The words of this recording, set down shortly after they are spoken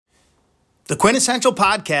The Quintessential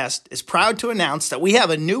Podcast is proud to announce that we have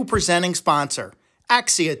a new presenting sponsor,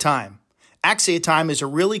 Axia Time. Axia Time is a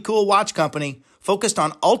really cool watch company focused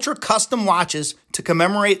on ultra custom watches to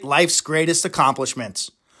commemorate life's greatest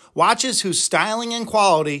accomplishments. Watches whose styling and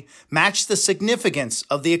quality match the significance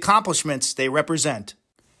of the accomplishments they represent.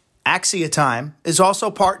 Axia Time is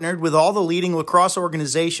also partnered with all the leading lacrosse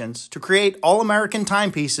organizations to create all-American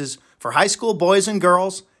timepieces for high school boys and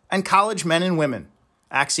girls and college men and women.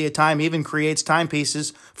 Axia Time even creates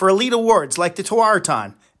timepieces for elite awards like the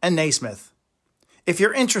Tewaaraton and Naismith. If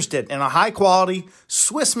you're interested in a high-quality,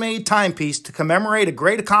 Swiss-made timepiece to commemorate a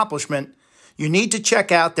great accomplishment, you need to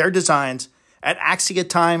check out their designs at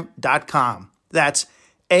axiatime.com. That's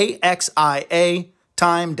A-X-I-A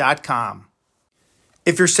time.com.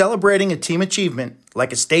 If you're celebrating a team achievement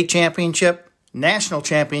like a state championship, national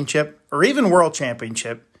championship, or even world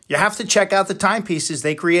championship, you have to check out the timepieces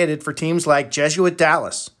they created for teams like Jesuit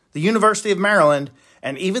Dallas, the University of Maryland,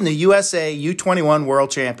 and even the USA U21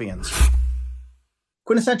 World Champions.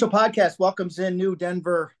 Quintessential Podcast welcomes in new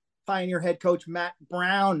Denver Pioneer head coach Matt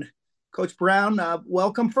Brown. Coach Brown,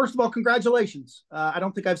 welcome. First of all, congratulations. I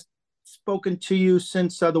don't think I've spoken to you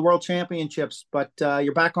since the World Championships, but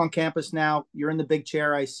you're back on campus now. You're in the big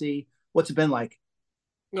chair, I see. What's it been like?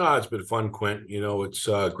 No, it's been fun, Quint. It's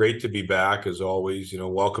great to be back as always.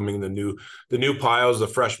 Welcoming the new Pios, the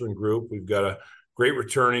freshman group. We've got a great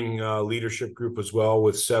returning leadership group as well,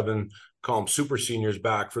 with 7 call them super seniors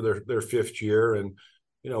back for their 5th year. And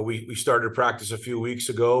we started practice a few weeks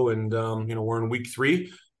ago, and we're in week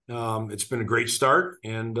 3. It's been a great start,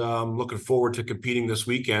 and looking forward to competing this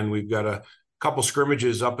weekend. We've got a couple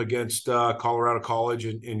scrimmages up against Colorado College,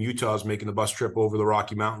 and Utah's making the bus trip over the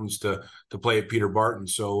Rocky Mountains to play at Peter Barton.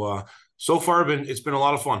 So far it's been a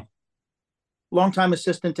lot of fun. Longtime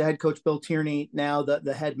assistant to head coach Bill Tierney, now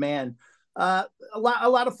the head man. A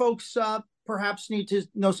lot of folks perhaps need to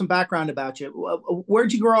know some background about you.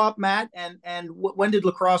 Where'd you grow up, Matt, and when did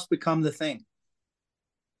lacrosse become the thing?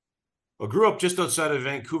 I grew up just outside of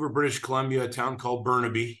Vancouver, British Columbia, a town called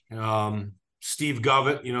Burnaby. Steve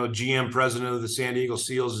Govett, GM president of the San Diego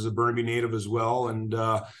Seals, is a Burnaby native as well. And,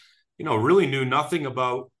 really knew nothing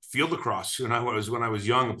about field lacrosse when I was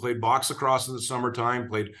young. I played box lacrosse in the summertime,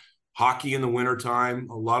 played hockey in the wintertime,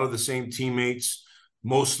 a lot of the same teammates,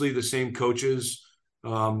 mostly the same coaches.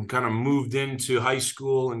 Kind of moved into high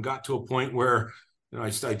school and got to a point where, I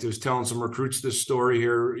was telling some recruits this story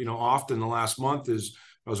here, often the last month, is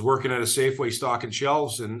I was working at a Safeway stocking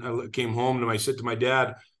shelves, and I came home and I said to my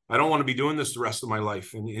dad, I don't want to be doing this the rest of my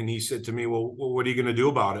life. And he said to me, well, what are you going to do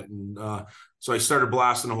about it? And so I started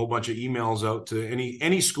blasting a whole bunch of emails out to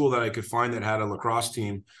any school that I could find that had a lacrosse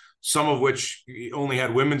team, some of which only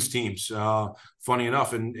had women's teams, funny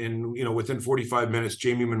enough. And within 45 minutes,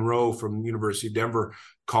 Jamie Monroe from the University of Denver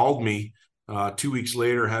called me 2 weeks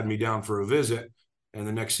later, had me down for a visit. And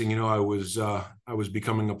the next thing you know, I was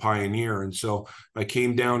becoming a Pioneer. And so I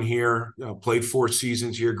came down here, played 4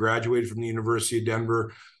 seasons here, graduated from the University of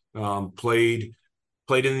Denver, played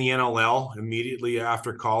in the NLL immediately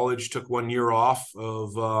after college, took 1 year off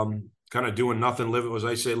of kind of doing nothing,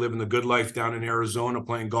 living the good life down in Arizona,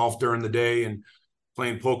 playing golf during the day and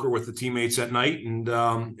playing poker with the teammates at night. And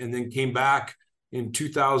then came back in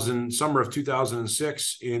summer of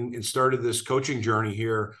 2006 and started this coaching journey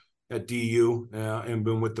here at DU, and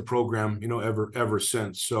been with the program, ever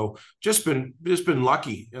since. So just been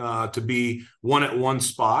lucky to be one at one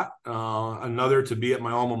spot, another to be at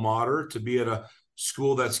my alma mater, to be at a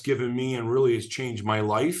school that's given me and really has changed my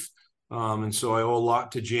life. And so I owe a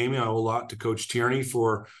lot to Jamie. I owe a lot to Coach Tierney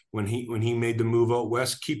for when he made the move out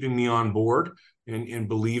west, keeping me on board and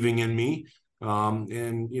believing in me.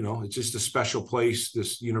 It's just a special place,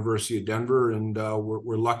 this University of Denver, and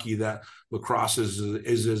we're lucky that lacrosse is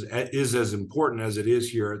as important as it is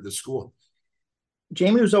here at the school.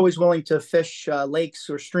 Jamie was always willing to fish lakes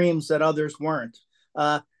or streams that others weren't.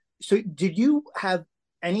 So did you have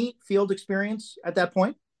any field experience at that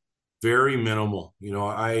point? Very minimal.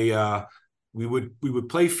 We would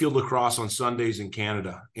play field lacrosse on Sundays in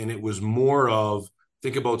Canada, and it was more of,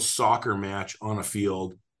 think about soccer match on a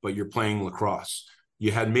field, but you're playing lacrosse.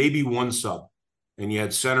 You had maybe one sub, and you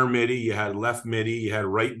had center midi, you had left midi, you had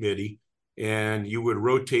right midi, and you would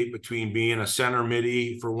rotate between being a center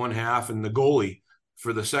midi for one half and the goalie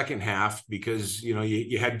for the second half, because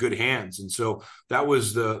you had good hands. And so that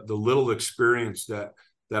was the little experience that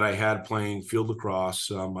I had playing field lacrosse.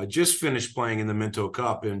 I just finished playing in the Minto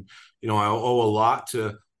Cup, and I owe a lot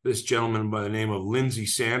to this gentleman by the name of Lindsey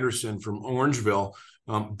Sanderson from Orangeville.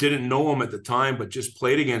 Didn't know him at the time, but just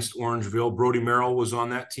played against Orangeville. Brody Merrill was on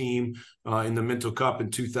that team in the Minto Cup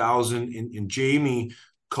in 2000, and Jamie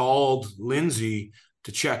called Lindsay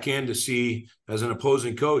to check in to see, as an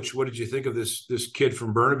opposing coach, what did you think of this kid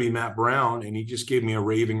from Burnaby, Matt Brown? And he just gave me a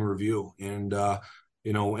raving review. And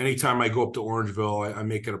anytime I go up to Orangeville, I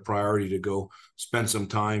make it a priority to go spend some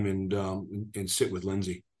time and sit with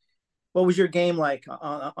Lindsay. What was your game like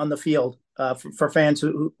on the field for fans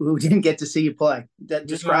who didn't get to see you play?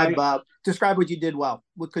 Describe what you did well,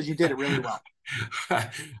 because you did it really well.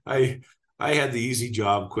 I had the easy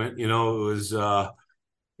job, Quint. It was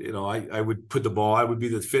I would put the ball. I would be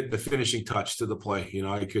the finishing touch to the play.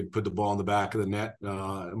 I could put the ball in the back of the net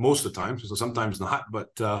most of the time. So sometimes not, but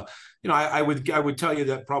I would tell you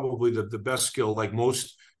that probably the best skill, like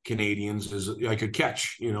most Canadians, is I could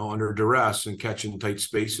catch, under duress and catch in tight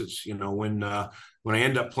spaces. When I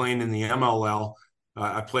end up playing in the MLL,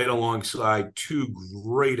 I played alongside two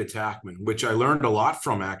great attackmen, which I learned a lot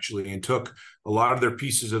from, actually, and took a lot of their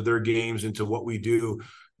pieces of their games into what we do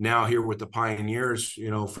now here with the Pioneers,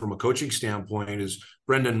 from a coaching standpoint, is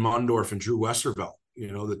Brendan Mundorf and Drew Westervelt,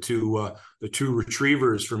 the two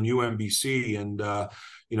retrievers from UMBC. And,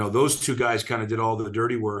 those two guys kind of did all the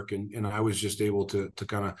dirty work, and I was just able to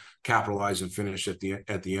kind of capitalize and finish at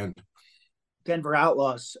the end. Denver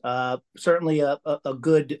Outlaws, certainly a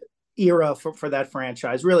good era for that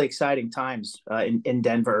franchise. Really exciting times in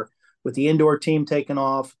Denver, with the indoor team taking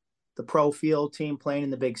off, the pro field team playing in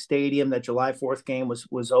the big stadium. That July 4th game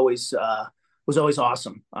was always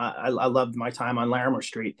awesome. I loved my time on Larimer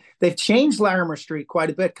Street. They've changed Larimer Street quite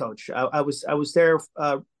a bit, Coach. I was there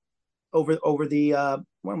over the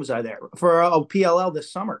when was I there for PLL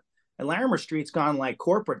this summer, and Larimer Street's gone like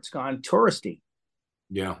corporate. It's gone touristy.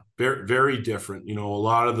 Yeah, very, very different. A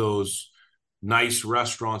lot of those nice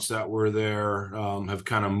restaurants that were there have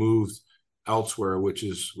kind of moved elsewhere, which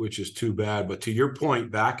is too bad. But to your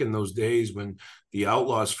point, back in those days when the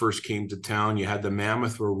Outlaws first came to town, you had the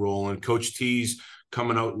Mammoth were rolling, Coach T's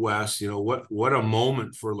coming out west. What a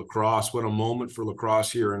moment for lacrosse! What a moment for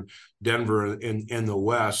lacrosse here in Denver in the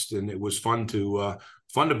West, and it was fun to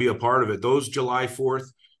be a part of it. Those July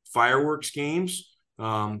 4th fireworks games,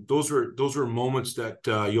 those were moments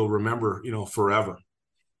that you'll remember, forever.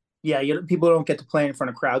 Yeah, people don't get to play in front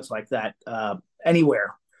of crowds like that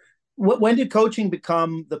anywhere. When did coaching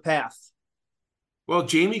become the path? Well,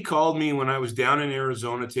 Jamie called me when I was down in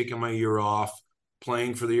Arizona taking my year off,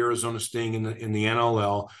 playing for the Arizona Sting in the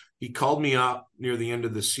NLL. He called me up near the end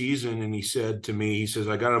of the season, and he said to me, he says,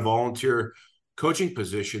 "I got a volunteer coaching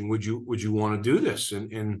position. Would you want to do this?"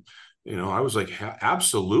 And I was like,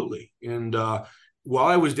 absolutely. And while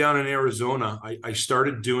I was down in Arizona, I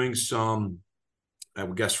started doing some, I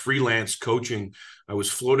would guess, freelance coaching. I was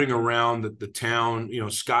floating around the town,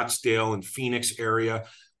 Scottsdale and Phoenix area,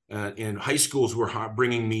 and high schools were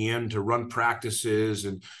bringing me in to run practices.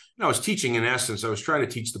 And I was teaching, in essence, I was trying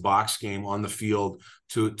to teach the box game on the field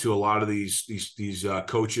to a lot of these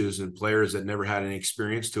coaches and players that never had any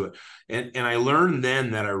experience to it. And I learned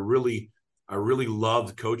then that I really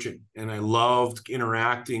loved coaching, and I loved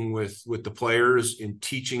interacting with the players and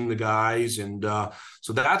teaching the guys. And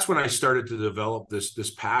so that's when I started to develop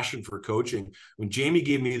this passion for coaching. When Jamie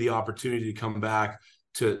gave me the opportunity to come back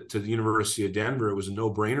to the University of Denver, it was a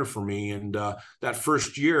no-brainer for me. And that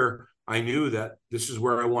first year, I knew that this is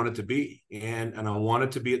where I wanted to be. And I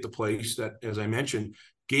wanted to be at the place that, as I mentioned,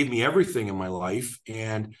 gave me everything in my life.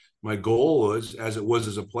 And my goal was, as it was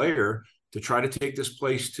as a player, to try to take this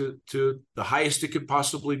place to the highest it could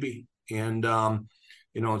possibly be. And,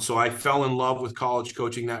 and so I fell in love with college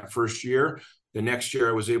coaching that first year. The next year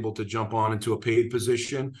I was able to jump on into a paid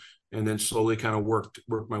position, and then slowly kind of worked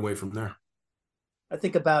my way from there. I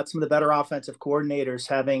think about some of the better offensive coordinators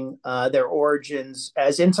having their origins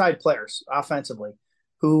as inside players offensively,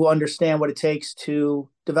 who understand what it takes to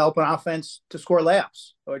develop an offense to score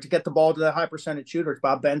layups or to get the ball to the high percentage shooters.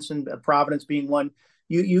 Bob Benson at Providence being one,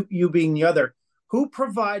 you being the other. Who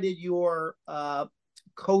provided your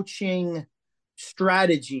coaching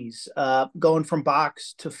strategies going from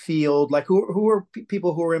box to field? Like who are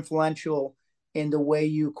people who are influential in the way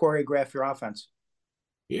you choreograph your offense?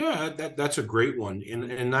 Yeah, that's a great one.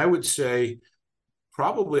 And I would say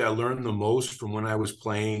probably I learned the most from when I was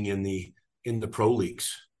playing in the pro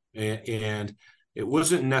leagues. And it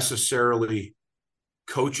wasn't necessarily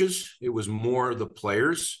coaches, it was more the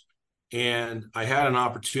players. And I had an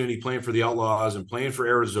opportunity playing for the Outlaws and playing for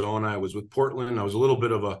Arizona. I was with Portland. I was a little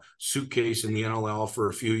bit of a suitcase in the NLL for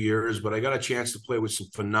a few years, but I got a chance to play with some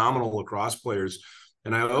phenomenal lacrosse players.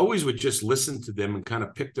 And I always would just listen to them and kind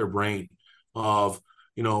of pick their brain of,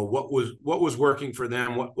 what was working for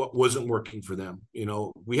them, what wasn't working for them.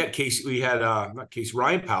 Ryan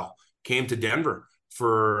Powell came to Denver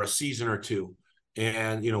for a season or two.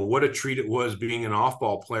 And, what a treat it was being an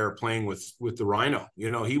off-ball player playing with the Rhino.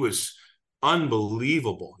 He was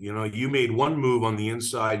unbelievable. You made one move on the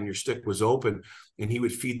inside and your stick was open, and he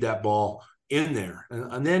would feed that ball in there.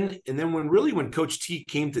 And then when Coach T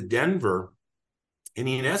came to Denver, and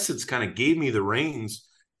he in essence kind of gave me the reins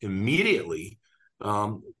immediately,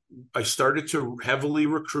 I started to heavily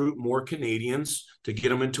recruit more Canadians to get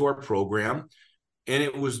them into our program. And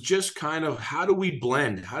it was just kind of, how do we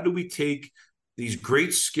blend? How do we take these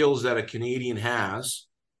great skills that a Canadian has,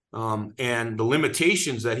 and the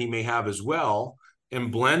limitations that he may have as well,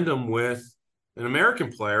 and blend them with an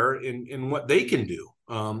American player in what they can do.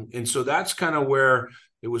 And so that's kind of where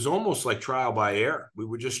it was almost like trial by error. We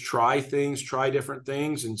would just try different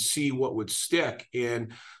things and see what would stick.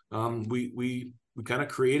 And we kind of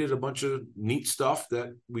created a bunch of neat stuff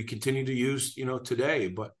that we continue to use, today.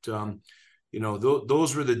 But,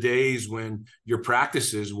 those were the days when your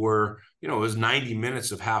practices were, it was 90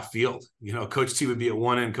 minutes of half field. Coach T would be at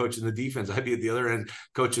one end coaching the defense. I'd be at the other end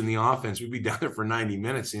coaching the offense. We'd be down there for 90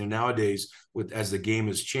 minutes. Nowadays, as the game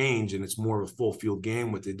has changed and it's more of a full field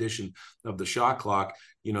game with the addition of the shot clock,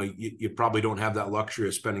 you probably don't have that luxury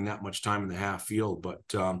of spending that much time in the half field. But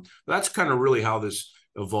that's kind of really how this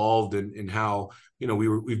evolved, and how,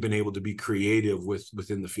 we've been able to be creative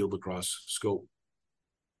within the field lacrosse scope.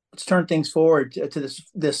 Let's turn things forward to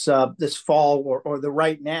this fall or the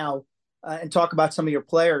right now, and talk about some of your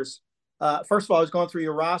players. First of all, I was going through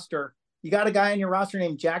your roster. You got a guy on your roster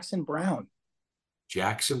named Jackson Brown.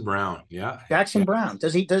 Jackson Brown, yeah. Jackson Brown.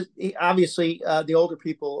 Does he obviously, the older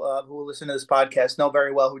people who listen to this podcast know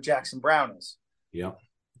very well who Jackson Brown is. Yeah,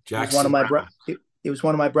 Jackson. He was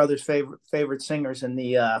one of my brother's favorite singers in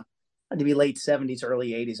the maybe late 70s,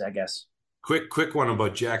 early 80s, I guess. Quick one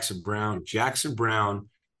about Jackson Brown. Jackson Brown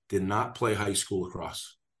did not play high school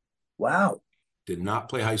lacrosse. Wow. Did not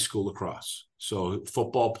play high school lacrosse. So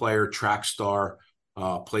football player, track star,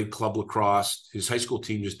 played club lacrosse. His high school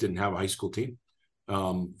team just didn't have a high school team.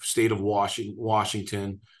 State of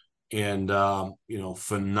Washington, and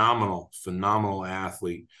phenomenal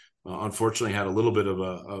athlete. Unfortunately, had a little bit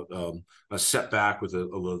of a setback with a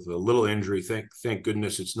little injury. Thank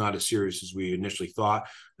goodness it's not as serious as we initially thought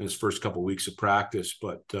in his first couple of weeks of practice.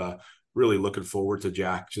 But really looking forward to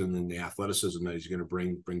Jackson and the athleticism that he's going to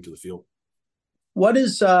bring to the field. What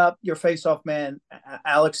is your face-off man,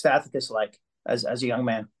 Alex Stathakis, like as a young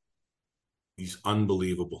man? He's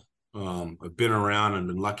unbelievable. I've been around and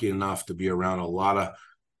been lucky enough to be around a lot of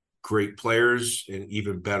great players and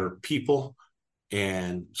even better people,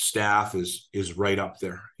 and staff is right up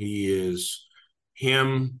there. He is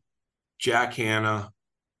him, Jack Hanna,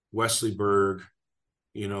 Wesley Berg.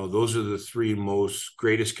 Those are the three most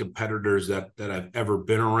greatest competitors that I've ever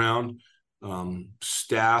been around.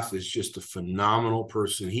 Staff is just a phenomenal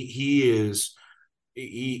person. He is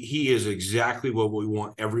exactly what we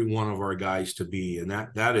want every one of our guys to be. And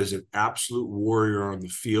that is an absolute warrior on the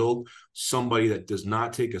field, somebody that does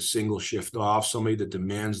not take a single shift off, somebody that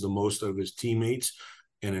demands the most of his teammates,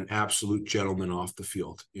 and an absolute gentleman off the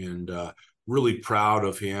field. And really proud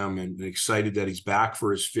of him, and excited that he's back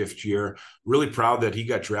for his fifth year. Really proud that he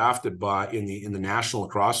got drafted in the National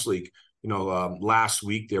Lacrosse League. Last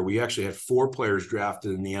week there, we actually had 4 players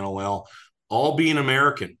drafted in the NLL, all being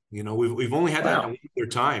American. We've only had that their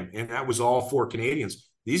time, and that was all 4 Canadians.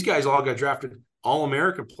 These guys all got drafted, all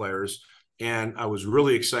American players, and I was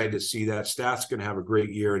really excited to see that. Stath's going to have a great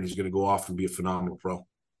year, and he's going to go off and be a phenomenal pro.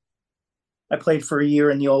 I played for a year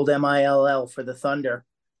in the old MILL for the Thunder,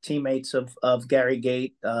 teammates of Gary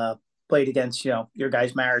Gate, played against, your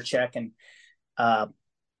guys Maricek and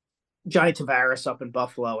Johnny Tavares up in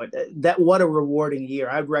Buffalo. What a rewarding year.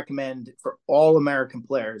 I'd recommend for all American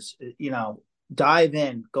players, dive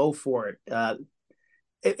in, go for it.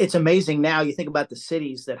 It's amazing now. You think about the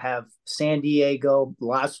cities that have San Diego,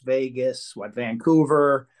 Las Vegas,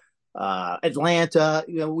 Vancouver, Atlanta.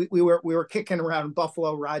 We were kicking around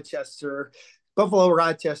Buffalo, Rochester,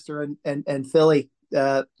 and Philly.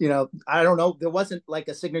 I don't know. There wasn't like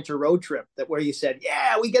a signature road trip where you said,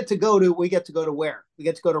 yeah, we get to go to where? We get to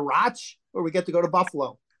go to Roch, or we get to go to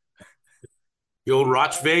Buffalo. The old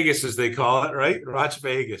Roch Vegas, as they call it, right? Roch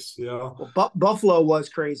Vegas. Well, Buffalo was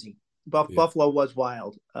crazy. Buffalo was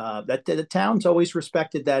wild. That the town's always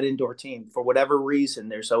respected that indoor team for whatever reason.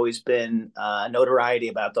 There's always been notoriety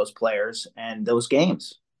about those players and those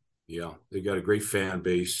games. Yeah, they got a great fan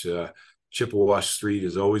base. Chippewa Street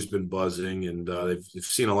has always been buzzing, and they've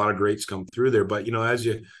seen a lot of greats come through there. But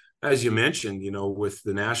as you mentioned, with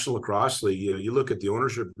the National Lacrosse League, you look at the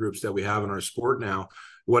ownership groups that we have in our sport now.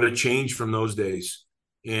 What a change from those days,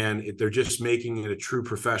 and they're just making it a true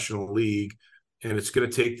professional league. and it's going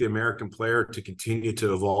to take the American player to continue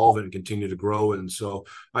to evolve and continue to grow. And so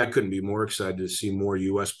I couldn't be more excited to see more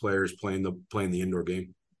U.S. players playing the indoor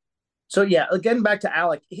game. So yeah, getting back to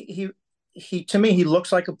Alec, he to me he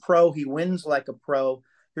looks like a pro. He wins like a pro.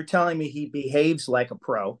 You're telling me he behaves like a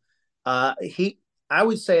pro. He I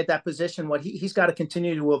would say at that position, what he's got to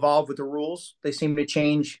continue to evolve with the rules. They seem to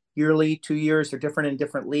change yearly, 2 years. They're different in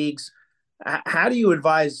different leagues. How do you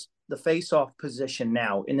advise the face-off position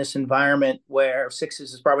now in this environment where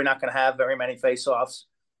Sixers is probably not going to have very many face-offs?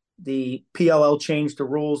 The PLL changed the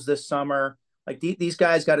rules this summer. Like these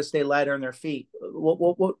guys got to stay lighter on their feet.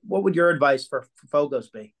 What would your advice for Fogos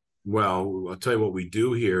be? Well, I'll tell you what we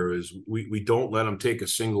do here is we don't let them take a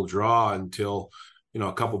single draw until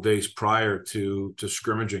a couple of days prior to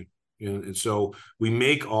scrimmaging. And so we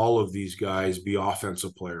make all of these guys be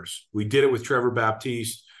offensive players. We did it with Trevor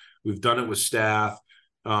Baptiste. We've done it with Staff.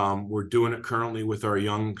 We're doing it currently with our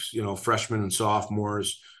young, freshmen and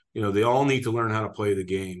sophomores. They all need to learn how to play the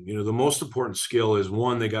game. The most important skill is,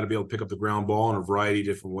 one, they got to be able to pick up the ground ball in a variety of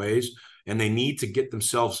different ways, and they need to get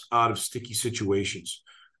themselves out of sticky situations.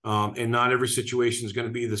 And not every situation is going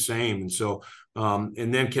to be the same. And so,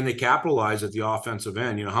 and then can they capitalize at the offensive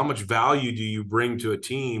end? How much value do you bring to a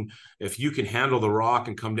team if you can handle the rock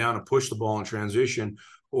and come down and push the ball in transition,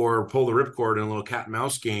 or pull the ripcord in a little cat and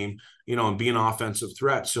mouse game, and be an offensive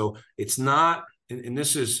threat? So it's not, and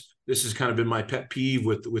this has kind of been my pet peeve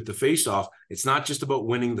with the face-off. It's not just about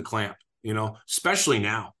winning the clamp, especially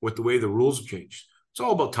now with the way the rules have changed. It's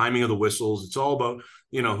all about timing of the whistles. It's all about,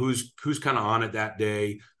 who's kind of on it that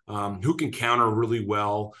day, who can counter really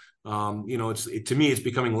well. To me, it's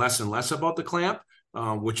becoming less and less about the clamp,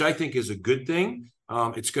 which I think is a good thing.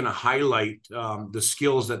 It's going to highlight the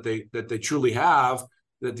skills that they truly have,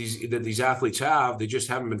 that these athletes have. They just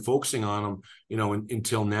haven't been focusing on them,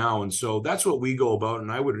 until now. And so that's what we go about.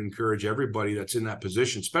 And I would encourage everybody that's in that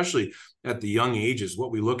position, especially at the young ages.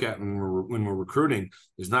 What we look at when we're recruiting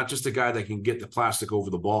is not just a guy that can get the plastic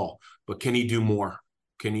over the ball, but can he do more?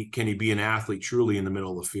 Can he be an athlete truly in the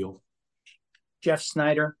middle of the field? Jeff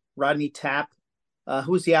Snyder, Rodney Tapp,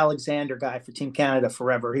 who was the Alexander guy for Team Canada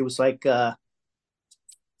forever. He was like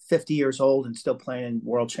 50 years old and still playing in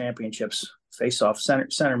world championships. Face-off,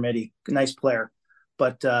 center midi, nice player.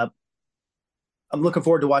 But I'm looking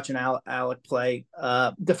forward to watching Alec play.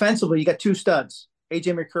 Defensively, you got two studs,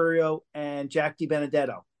 AJ Mercurio and Jack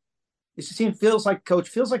DiBenedetto. This team feels like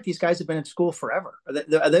these guys have been in school forever.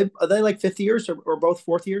 Are they like fifth years or both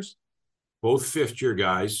fourth years? Both fifth year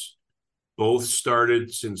guys. Both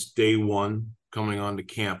started since day one coming onto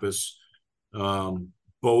campus.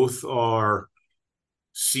 Both are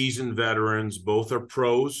seasoned veterans. Both are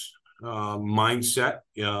pros. Mindset.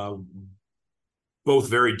 Both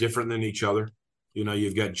very different than each other.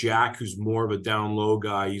 You've got Jack, who's more of a down low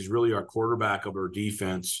guy. He's really our quarterback of our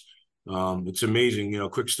defense. It's amazing.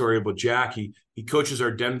 Quick story about Jack. He coaches our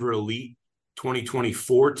Denver Elite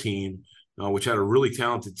 2024 team, which had a really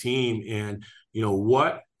talented team. And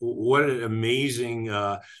what an amazing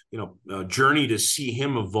journey to see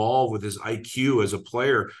him evolve with his IQ as a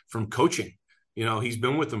player from coaching. He's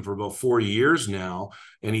been with them for about 4 years now,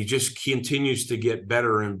 and he just continues to get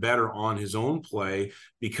better and better on his own play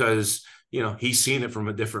because he's seen it from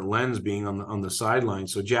a different lens, being on the sideline.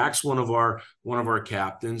 So Jack's one of our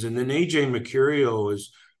captains, and then AJ Mercurio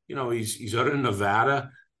is, he's out of Nevada.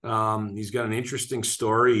 He's got an interesting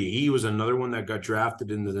story. He was another one that got drafted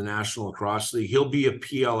into the National Lacrosse League. He'll be a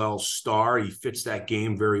PLL star. He fits that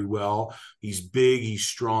game very well. He's big, he's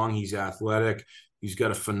strong, he's athletic. He's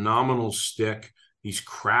got a phenomenal stick. He's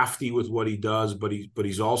crafty with what he does, but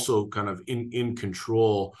he's also kind of in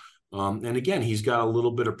control. And again, he's got a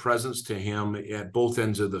little bit of presence to him at both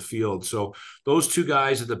ends of the field. So those two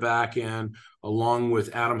guys at the back end, along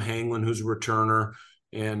with Adam Hanglin, who's a returner,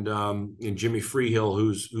 and Jimmy Freehill,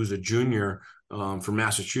 who's a junior from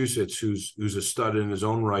Massachusetts, who's a stud in his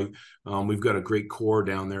own right. We've got a great core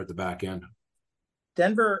down there at the back end.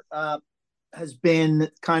 Denver has been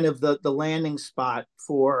kind of the landing spot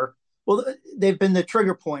for, they've been the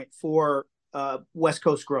trigger point for West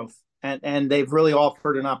Coast growth. And they've really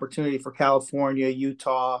offered an opportunity for California,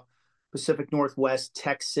 Utah, Pacific Northwest,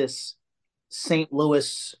 Texas, St.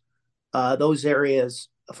 Louis, those areas,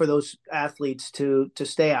 for those athletes to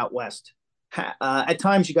stay out west. At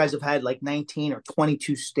times, you guys have had like 19 or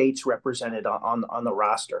 22 states represented on the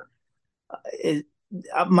roster.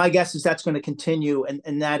 My guess is that's going to continue,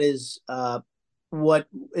 and that is what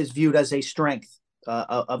is viewed as a strength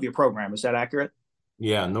of your program. Is that accurate?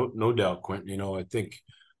 Yeah, no doubt, Quentin. I think,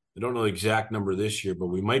 I don't know the exact number this year, but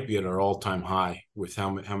we might be at our all-time high with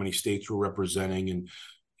how many states we're representing. And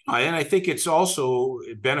And I think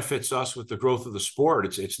it benefits us with the growth of the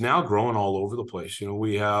sport. It's now growing all over the place.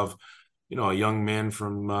 We have, a young man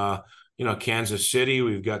from Kansas City.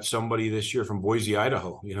 We've got somebody this year from Boise,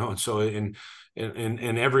 Idaho. And so and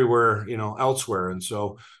everywhere, elsewhere. And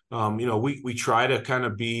so we try to kind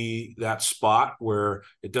of be that spot where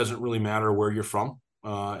it doesn't really matter where you're from.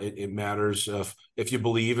 It matters if you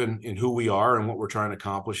believe in who we are and what we're trying to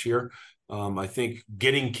accomplish here. I think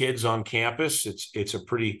getting kids on campus, it's a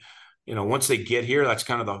pretty, once they get here, that's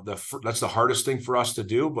kind of that's the hardest thing for us to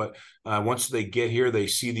do. But once they get here, they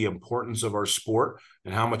see the importance of our sport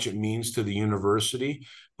and how much it means to the university.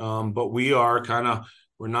 But we're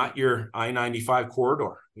not your I-95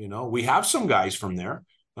 corridor. We have some guys from there.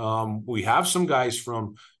 We have some guys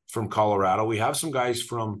from Colorado. We have some guys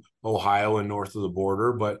from Ohio and north of the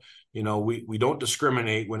border, but we don't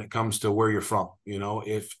discriminate when it comes to where you're from.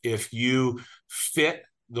 If you fit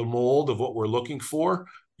the mold of what we're looking for,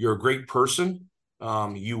 you're a great person.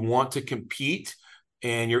 You want to compete,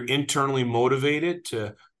 and you're internally motivated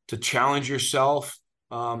to challenge yourself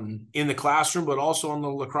in the classroom, but also on the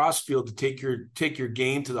lacrosse field to take your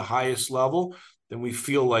game to the highest level. Then we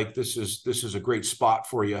feel like this is a great spot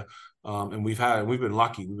for you. And we've been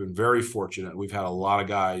lucky. We've been very fortunate. We've had a lot of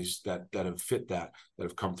guys that have fit that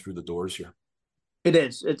have come through the doors here. It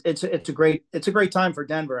is. It's a great time for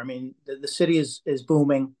Denver. I mean, the city is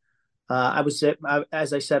booming.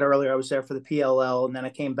 As I said earlier, I was there for the PLL, and then I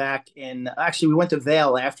came back actually we went to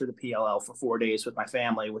Vail after the PLL for 4 days with my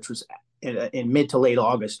family, which was in mid to late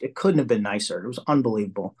August. It couldn't have been nicer. It was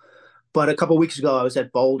unbelievable. But a couple of weeks ago, I was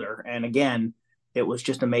at Boulder, and again, it was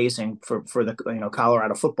just amazing for the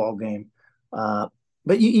Colorado football game.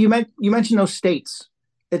 But you mentioned those states.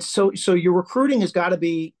 It's so your recruiting has got to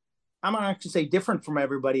be, I'm not going to say different from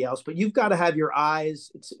everybody else, but you've got to have your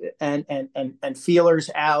eyes and feelers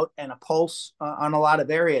out and a pulse on a lot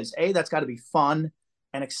of areas. A, that's got to be fun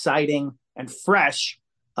and exciting and fresh.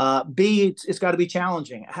 B, it's got to be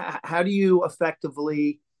challenging. How do you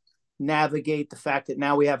effectively navigate the fact that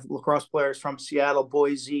now we have lacrosse players from Seattle,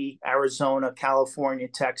 Boise, Arizona, California,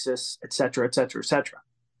 Texas, et cetera, et cetera, et cetera?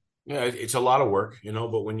 Yeah, it's a lot of work,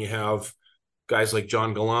 but when you have guys like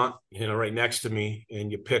John Gallant, right next to me,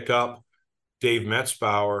 and you pick up Dave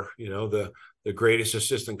Metzbauer, the greatest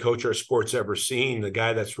assistant coach our sport's ever seen, the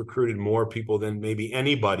guy that's recruited more people than maybe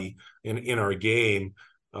anybody in our game,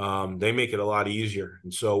 they make it a lot easier.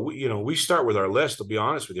 And so, we start with our list. To be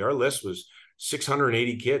honest with you, our list was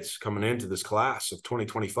 680 kids coming into this class of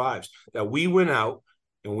 2025s that we went out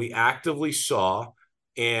and we actively saw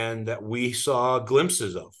and that we saw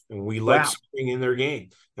glimpses of, and we liked something in their game.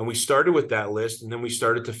 And we started with that list, and then we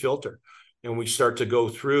started to filter, and we start to go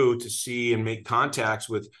through to see and make contacts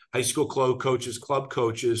with high school coaches, club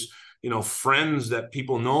coaches, friends that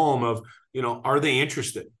people know them of, are they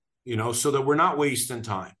interested, so that we're not wasting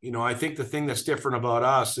time. I think the thing that's different about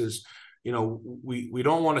us is, we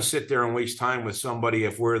don't want to sit there and waste time with somebody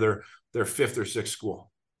if we're their fifth or sixth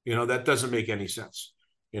school. That doesn't make any sense.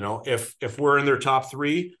 If we're in their top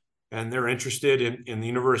three and they're interested in the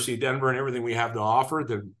University of Denver and everything we have to offer,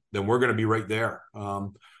 then we're going to be right there.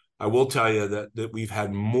 I will tell you that we've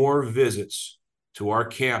had more visits to our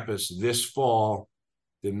campus this fall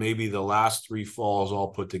than maybe the last 3 falls all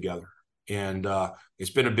put together. And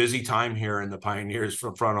it's been a busy time here in the Pioneers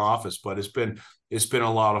front office, but it's been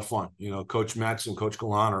a lot of fun. Coach Metz and Coach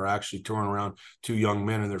Gallant are actually touring around 2 young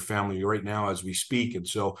men and their family right now as we speak. And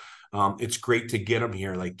so it's great to get them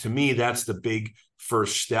here. Like, to me, that's the big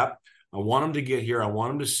first step. I want them to get here. I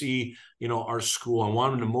want them to see, our school. I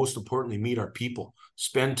want them to, most importantly, meet our people,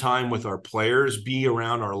 spend time with our players, be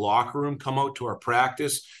around our locker room, come out to our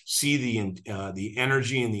practice, see the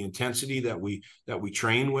energy and the intensity that we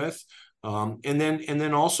train with. And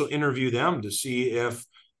then also interview them to see if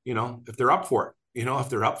they're up for it, if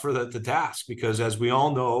they're up for the task, because as we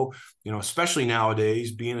all know, especially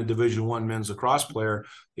nowadays, being a Division I men's lacrosse player,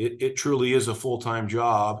 it truly is a full-time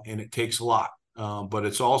job, and it takes a lot. But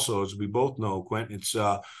it's also, as we both know, Quentin, it's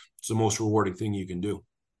the most rewarding thing you can do.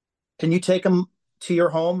 Can you take them to your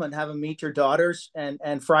home and have them meet your daughters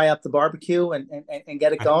and fry up the barbecue and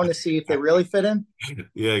get it going to see if they really fit in?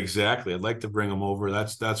 Yeah, exactly. I'd like to bring them over.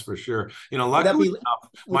 That's for sure. Luckily enough,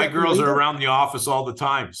 my girls are around the office all the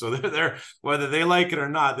time, so they're whether they like it or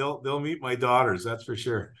not, they'll meet my daughters. That's for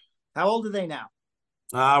sure. How old are they now?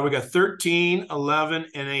 We got 13, 11,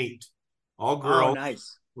 and 8, all girls. Oh,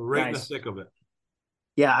 nice. We're right in the thick of it.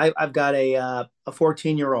 Yeah, I've got a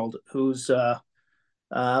 14-year-old who's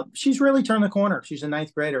she's really turned the corner. She's a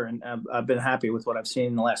 9th grader, and I've been happy with what I've seen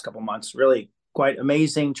in the last couple of months. Really quite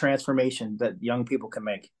amazing transformation that young people can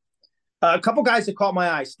make. A couple guys that caught my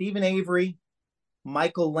eye: Stephen Avery,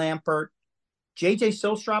 Michael Lampert, JJ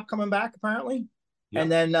Silstrop coming back apparently. And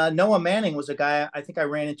Yep. then Noah Manning was a guy I think I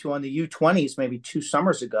ran into on the U20s maybe 2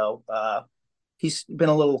 summers ago. He's been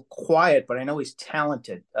a little quiet, but I know he's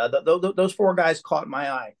talented. Those four guys caught my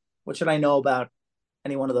eye. What should I know about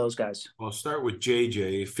any one of those guys? Well, I'll start with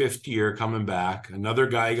JJ, fifth year coming back. Another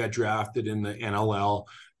guy got drafted in the NLL,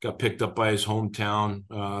 got picked up by his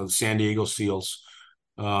hometown, San Diego Seals.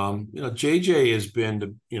 JJ has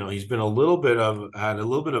been, he's been had a little bit of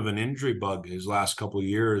an injury bug his last couple of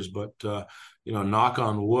years, but knock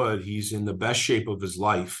on wood, he's in the best shape of his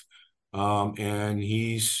life. And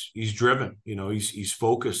he's driven, he's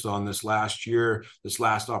focused on this last year, this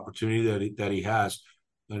last opportunity that he has.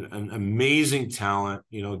 An amazing talent,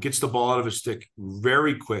 gets the ball out of his stick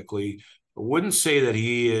very quickly. I wouldn't say that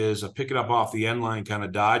he is a pick it up off the end line kind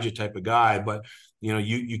of dodge it type of guy, but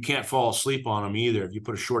you can't fall asleep on him either. If you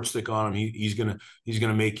put a short stick on him, he's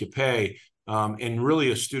gonna make you pay. And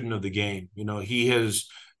really a student of the game.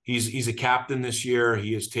 He's a captain this year.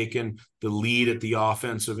 He has taken the lead at the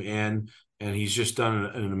offensive end, and he's just done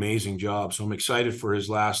an amazing job. So I'm excited for his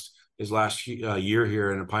last year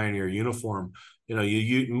here in a Pioneer uniform.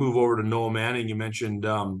 You move over to Noah Manning. You mentioned,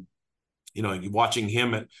 watching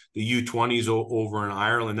him at the U20s over in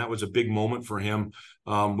Ireland. That was a big moment for him.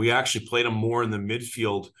 We actually played him more in the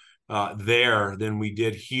midfield there than we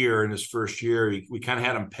did here in his first year. We kind of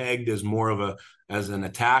had him pegged as as an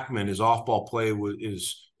attackman. His off-ball play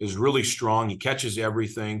is really strong. He catches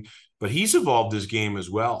everything, but he's evolved his game as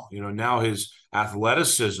well. Now his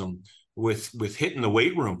athleticism with hitting the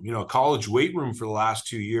weight room, college weight room for the last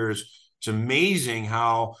 2 years. It's amazing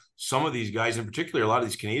how some of these guys, in particular, a lot of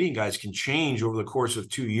these Canadian guys, can change over the course of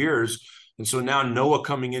 2 years. And so now Noah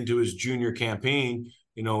coming into his junior campaign,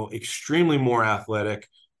 extremely more athletic,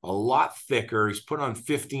 a lot thicker. He's put on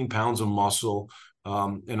 15 pounds of muscle.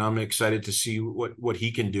 And I'm excited to see what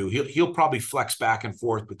he can do. He'll probably flex back and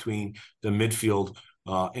forth between the midfield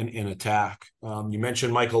and attack. You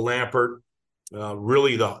mentioned Michael Lampert.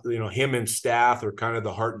 Really, him and Stath are kind of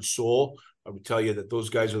the heart and soul. I would tell you that those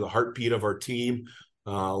guys are the heartbeat of our team.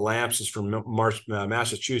 Lamps is from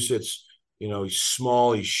Massachusetts. He's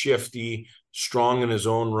small, he's shifty, strong in his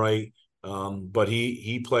own right, but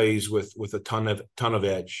he plays with a ton of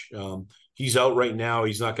edge. He's out right now.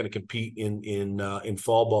 He's not going to compete in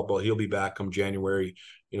fall ball, but he'll be back come January.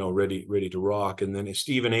 Ready to rock. And then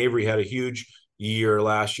Stephen Avery had a huge year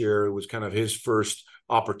last year. It was kind of his first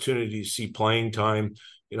opportunity to see playing time.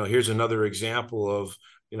 Here's another example of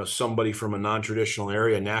somebody from a non-traditional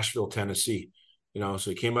area, Nashville, Tennessee. So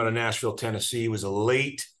he came out of Nashville, Tennessee, was a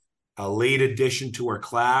late addition to our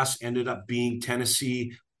class, ended up being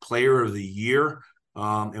Tennessee Player of the Year.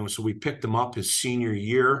 And so we picked him up his senior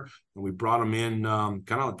year, and we brought him in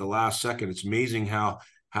kind of at the last second. It's amazing how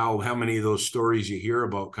many of those stories you hear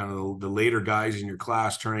about kind of the later guys in your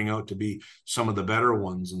class turning out to be some of the better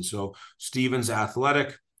ones. And so Steven's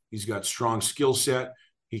athletic. He's got strong skill set.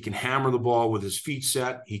 He can hammer the ball with his feet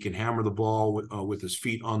set. He can hammer the ball with his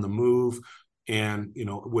feet on the move. And,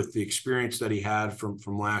 with the experience that he had from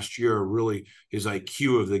last year, really his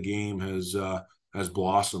IQ of the game has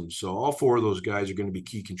blossomed. So all four of those guys are going to be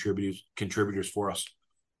key contributors for us.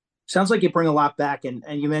 Sounds like you bring a lot back. And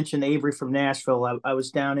you mentioned Avery from Nashville. I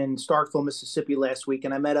was down in Starkville, Mississippi last week,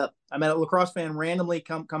 and I met a lacrosse fan randomly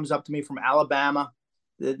comes up to me from Alabama.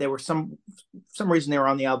 There were some reason they were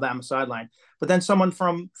on the Alabama sideline, but then someone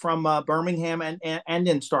from Birmingham and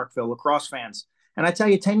in Starkville, lacrosse fans. And I tell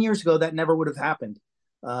you, 10 years ago, that never would have happened.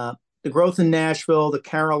 The growth in Nashville, the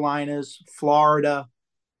Carolinas, Florida,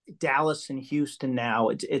 Dallas, and Houston now,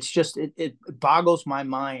 it boggles my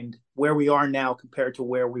mind where we are now compared to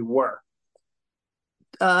where we were.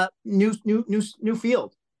 New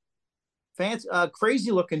field. Fancy,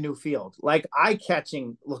 crazy looking new field, like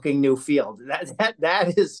eye-catching looking new field.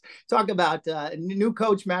 That is, talk about new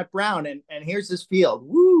coach Matt Brown, and here's this field.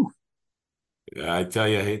 Woo! Yeah, I tell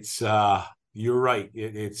you, it's you're right.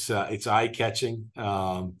 It's eye-catching.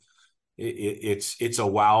 It's a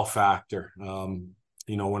wow factor.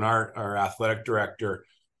 When our athletic director,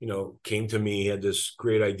 came to me, he had this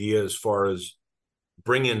great idea as far as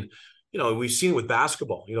bringing. We've seen it with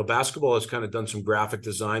basketball. Basketball has kind of done some graphic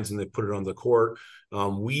designs and they put it on the court.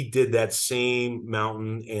 We did that same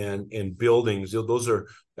mountain and buildings.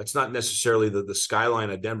 That's not necessarily the skyline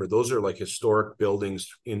of Denver. Those are like historic buildings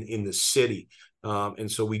in the city.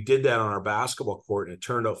 And so we did that on our basketball court, and it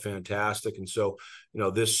turned out fantastic. And so,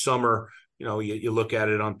 this summer, you look at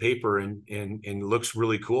it on paper and it looks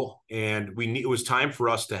really cool. And it was time for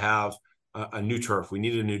us to have a new turf. We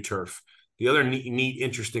needed a new turf. The other neat,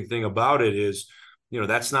 interesting thing about it is,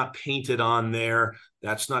 that's not painted on there.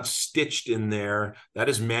 That's not stitched in there. That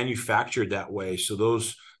is manufactured that way. So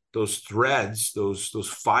those threads, those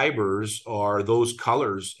fibers are those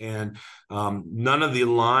colors, and none of the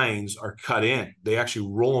lines are cut in. They actually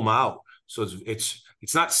roll them out. So it's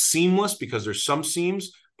not seamless because there's some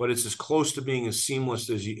seams, but it's as close to being as seamless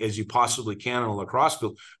as you possibly can on a lacrosse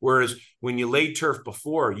field. Whereas when you laid turf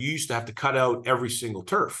before, you used to have to cut out every single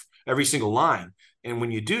line. And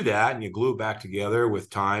when you do that and you glue it back together with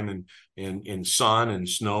time and sun and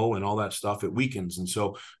snow and all that stuff, it weakens. And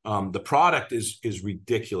so the product is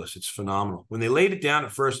ridiculous. It's phenomenal. When they laid it down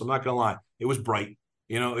at first, I'm not going to lie, it was bright.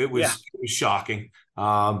 It was shocking.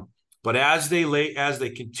 But as they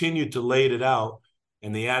continued to lay it out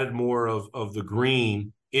and they added more of the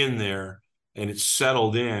green in there and it's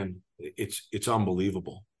settled in, it's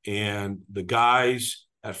unbelievable. And the guys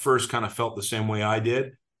at first kind of felt the same way I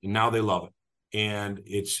did, and now they love it. And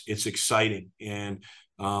it's exciting. And,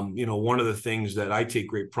 one of the things that I take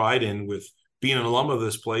great pride in with being an alum of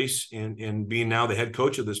this place and being now the head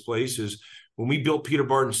coach of this place is when we built Peter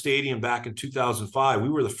Barton Stadium back in 2005, we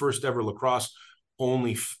were the first ever lacrosse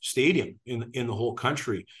only stadium in the whole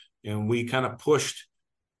country. And we kind of pushed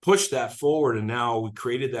that forward. And now we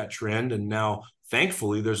created that trend. And now,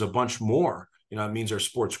 thankfully, there's a bunch more. It means our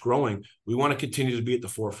sport's growing. We want to continue to be at the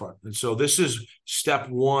forefront. And so this is step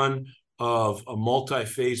one of a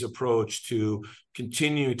multi-phase approach to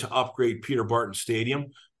continue to upgrade Peter Barton Stadium,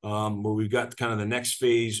 where we've got kind of the next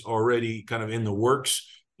phase already kind of in the works.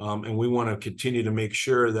 And we want to continue to make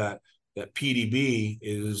sure that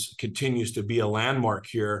PDB continues to be a landmark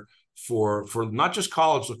here for not just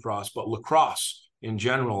college lacrosse, but lacrosse in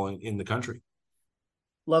general in the country.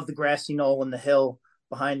 Love the grassy knoll and the hill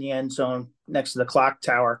behind the end zone next to the clock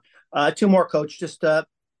tower. Two more, Coach. Just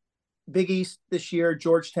Big East this year,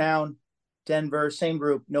 Georgetown, Denver, same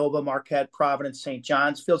group, Nova, Marquette, Providence, St.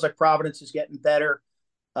 John's. Feels like Providence is getting better.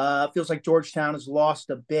 Feels like Georgetown has lost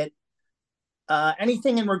a bit.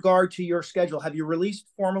 Anything in regard to your schedule? Have you released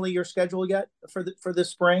formally your schedule yet for this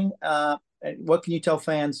spring? And what can you tell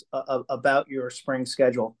fans about your spring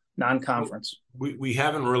schedule, non-conference? We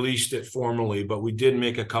haven't released it formally, but we did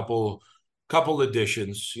make a couple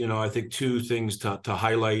additions. I think two things to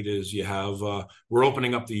highlight is you have we're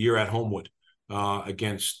opening up the year at Homewood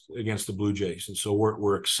against the Blue Jays, and so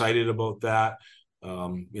we're excited about that.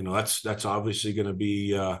 That's obviously going to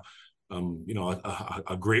be a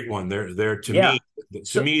great one. They're to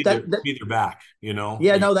me they're back.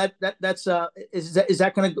 Yeah, no, that's is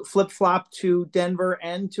that going to flip flop to Denver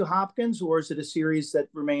and to Hopkins, or is it a series that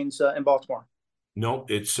remains in Baltimore? No,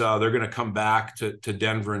 it's they're going to come back to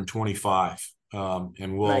Denver in 25,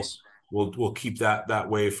 and we'll keep that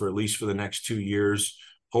way for at least for the next 2 years.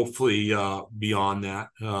 Hopefully, beyond that,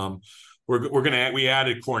 we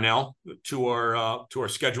added Cornell to our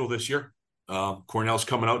schedule this year. Cornell's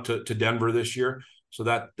coming out to Denver this year, so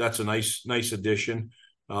that's a nice addition.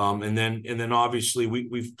 And then obviously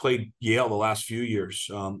we've played Yale the last few years.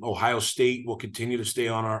 Ohio State will continue to stay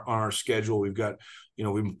on our schedule. We've got,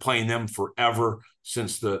 we've been playing them forever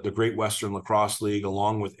since the Great Western Lacrosse League,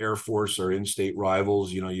 along with Air Force, our in-state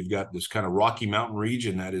rivals. You've got this kind of Rocky Mountain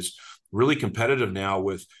region that is really competitive now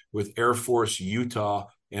with Air Force, Utah,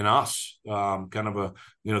 and us.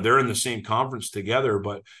 They're in the same conference together,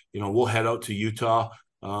 but we'll head out to Utah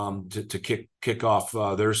to kick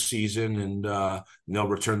off their season, and they'll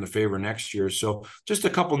return the favor next year. So just a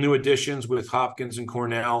couple new additions with Hopkins and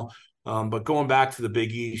Cornell. But going back to the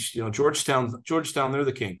Big East, Georgetown, they're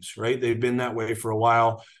the Kings, right? They've been that way for a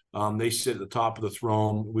while. They sit at the top of the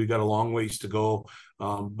throne. We've got a long ways to go,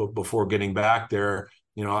 but before getting back there,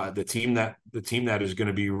 the team that is going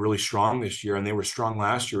to be really strong this year, and they were strong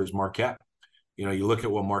last year, is Marquette. You look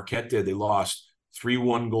at what Marquette did. They lost 3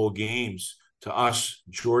 1-goal games to us,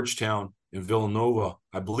 Georgetown, and Villanova.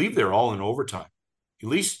 I believe they're all in overtime. At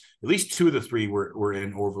least 2 of the 3 were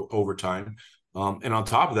in overtime. And on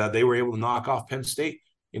top of that, they were able to knock off Penn State,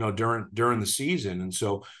 during the season. And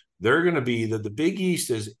so they're going to be the Big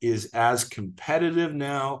East is as competitive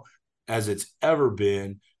now as it's ever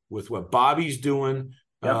been with what Bobby's doing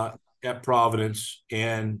at Providence.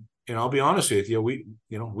 And I'll be honest with you, we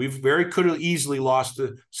could have easily lost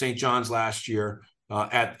to St. John's last year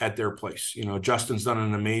at their place. Justin's done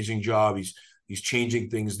an amazing job. He's changing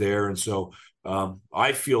things there. And so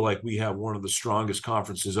I feel like we have one of the strongest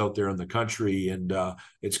conferences out there in the country, and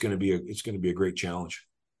it's going to be a great challenge.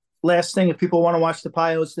 Last thing, if people want to watch the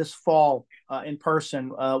Pios this fall in person,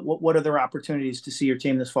 what are their opportunities to see your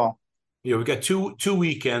team this fall? We've got two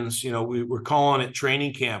weekends. We're calling it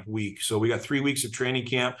training camp week. So we got 3 weeks of training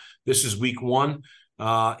camp. This is week 1.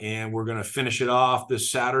 And we're going to finish it off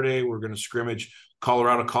this Saturday. We're going to scrimmage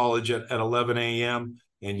Colorado College at 11 a.m.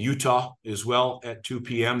 and Utah as well at 2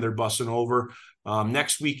 p.m. They're bussing over.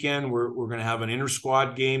 Next weekend, we're going to have an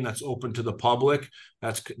inter-squad game that's open to the public.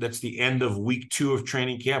 That's the end of week 2 of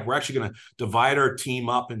training camp. We're actually going to divide our team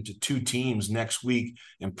up into 2 teams next week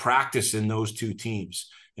and practice in those 2 teams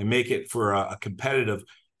and make it for a competitive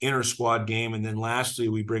inter-squad game. And then lastly,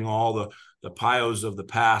 we bring all the Pios of the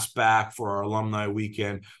past back for our alumni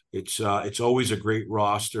weekend. It's always a great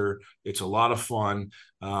roster. It's a lot of fun.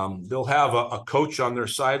 They'll have a coach on their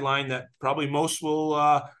sideline that probably most will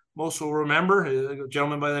remember, a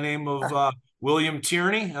gentleman by the name of William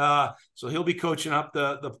Tierney. So he'll be coaching up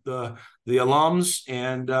the alums,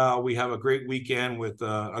 and we have a great weekend with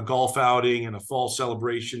a golf outing and a fall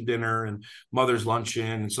celebration dinner and mother's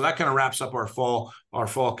luncheon. And so that kind of wraps up our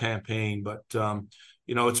fall campaign. But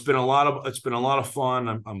it's been a lot of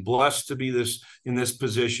fun. I'm blessed to be in this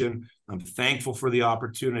position. I'm thankful for the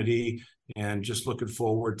opportunity, and just looking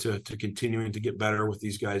forward to continuing to get better with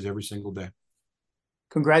these guys every single day.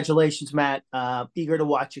 Congratulations, Matt. Eager to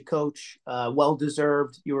watch you coach.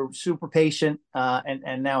 Well-deserved. You were super patient,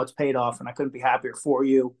 and now it's paid off, and I couldn't be happier for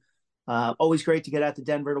you. Always great to get out to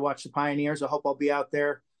Denver to watch the Pioneers. I hope I'll be out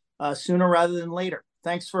there sooner rather than later.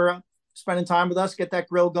 Thanks for spending time with us. Get that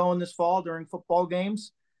grill going this fall during football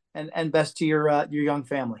games, and best to your young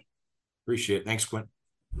family. Appreciate it. Thanks, Quint.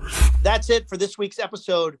 That's it for this week's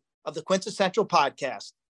episode of the Quintessential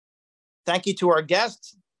Podcast. Thank you to our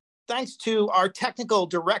guests. Thanks to our technical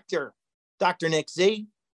director, Dr. Nick Z.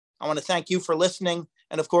 I want to thank you for listening.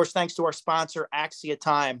 And of course, thanks to our sponsor, Axia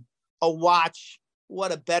Time. A watch,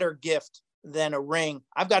 what a better gift than a ring.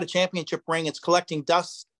 I've got a championship ring. It's collecting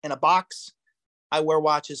dust in a box. I wear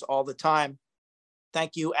watches all the time.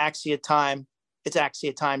 Thank you, Axia Time. It's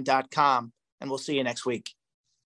axiatime.com, and we'll see you next week.